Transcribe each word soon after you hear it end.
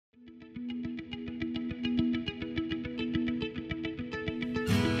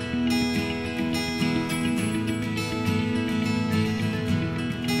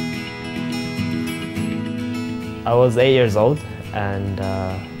I was 8 years old, and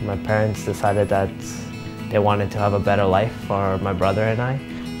my parents decided that they wanted to have a better life for my brother and I,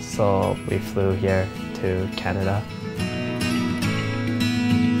 so we flew here to Canada.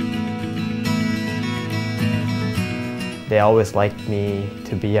 They always liked me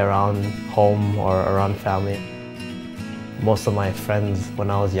to be around home or around family. Most of my friends when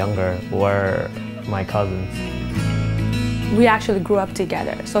I was younger were my cousins. We actually grew up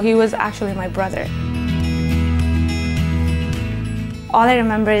together, so he was actually my brother. All I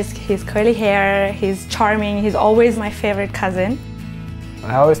remember is his curly hair, he's charming, he's always my favorite cousin.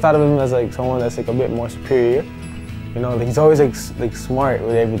 I always thought of him as like someone that's like a bit more superior. You know, like he's always like smart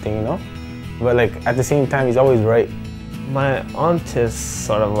with everything, you know? But like at the same time, he's always right. My aunt is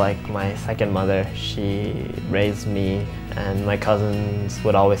sort of like my second mother. She raised me, and my cousins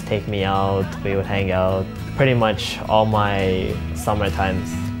would always take me out. We would hang out. Pretty much all my summer times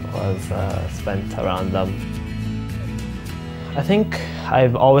was spent around them. I think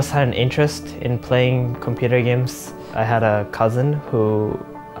I've always had an interest in playing computer games. I had a cousin who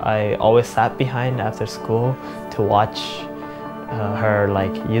I always sat behind after school to watch her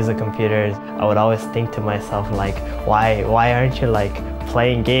like use a computer. I would always think to myself like, why aren't you like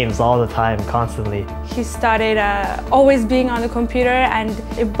playing games all the time, constantly? He started always being on the computer, and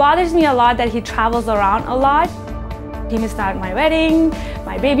it bothers me a lot that he travels around a lot. He missed out on my wedding,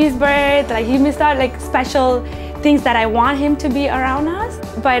 my baby's birth, like he missed out like special things that I want him to be around us.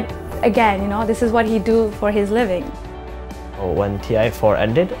 But again, you know, this is what he do for his living. When TI4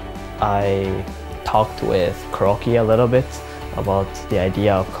 ended, I talked with Kuroki a little bit about the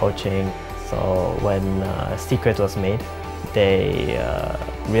idea of coaching. So when Secret was made, they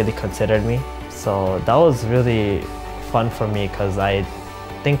really considered me. So that was really fun for me because I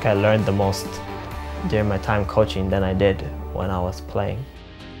think I learned the most during my time coaching than I did when I was playing.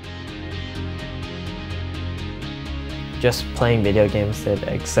 Just playing video games, it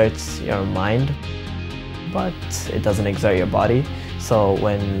exerts your mind, but it doesn't exert your body. So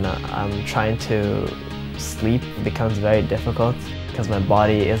when I'm trying to sleep, it becomes very difficult because my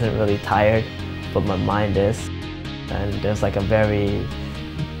body isn't really tired, but my mind is. And there's like a very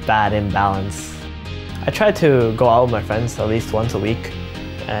bad imbalance. I try to go out with my friends at least once a week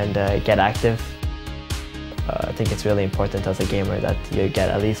and get active. I think it's really important as a gamer that you get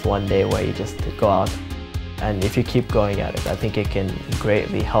at least one day where you just go out. And if you keep going at it, I think it can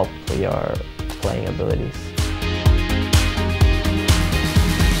greatly help your playing abilities.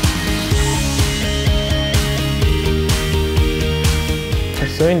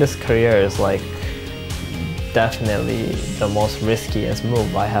 Pursuing this career is like definitely the most riskiest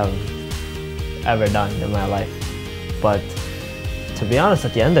move I have ever done in my life. But to be honest,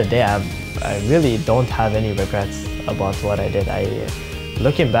 at the end of the day, I really don't have any regrets about what I did.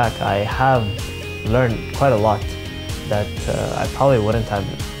 Looking back, I have learned quite a lot that I probably wouldn't have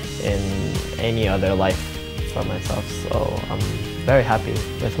in any other life for myself. So I'm very happy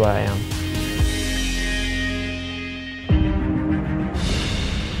with where I am.